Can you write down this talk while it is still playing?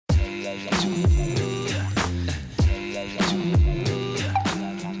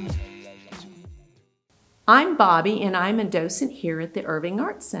I'm Bobbie, and I'm a docent here at the Irving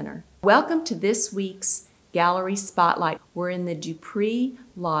Arts Center. Welcome to this week's Gallery Spotlight. We're in the Dupree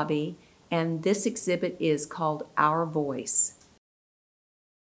lobby, and this exhibit is called Our Voice.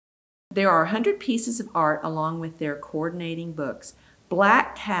 There are 100 pieces of art along with their coordinating books.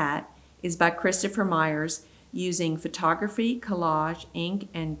 Black Cat is by Christopher Myers using photography, collage, ink,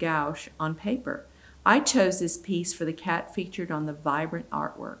 and gouache on paper. I chose this piece for the cat featured on the vibrant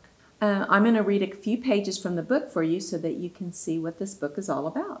artwork. I'm going to read a few pages from the book for you so that you can see what this book is all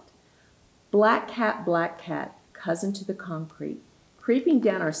about. Black cat, cousin to the concrete, creeping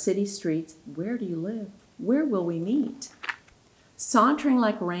down our city streets, where do you live? Where will we meet? Sauntering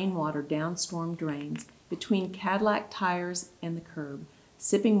like rainwater down storm drains, between Cadillac tires and the curb,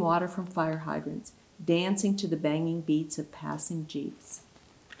 sipping water from fire hydrants, dancing to the banging beats of passing jeeps.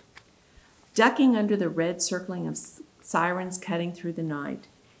 Ducking under the red circling of sirens cutting through the night,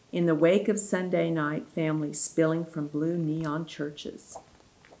 in the wake of Sunday night families spilling from blue neon churches.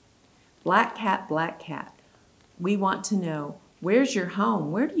 Black cat, we want to know, where's your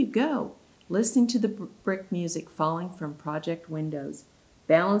home? Where do you go? Listening to the brick music falling from project windows,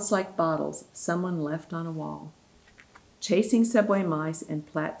 balanced like bottles someone left on a wall. Chasing subway mice and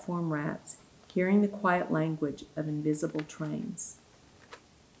platform rats, hearing the quiet language of invisible trains.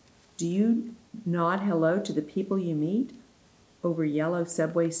 Do you nod hello to the people you meet over yellow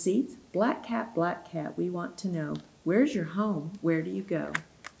subway seats? Black cat, we want to know, where's your home? Where do you go?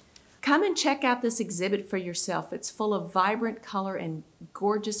 Come and check out this exhibit for yourself. It's full of vibrant color and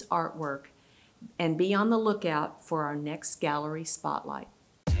gorgeous artwork. And be on the lookout for our next gallery spotlight.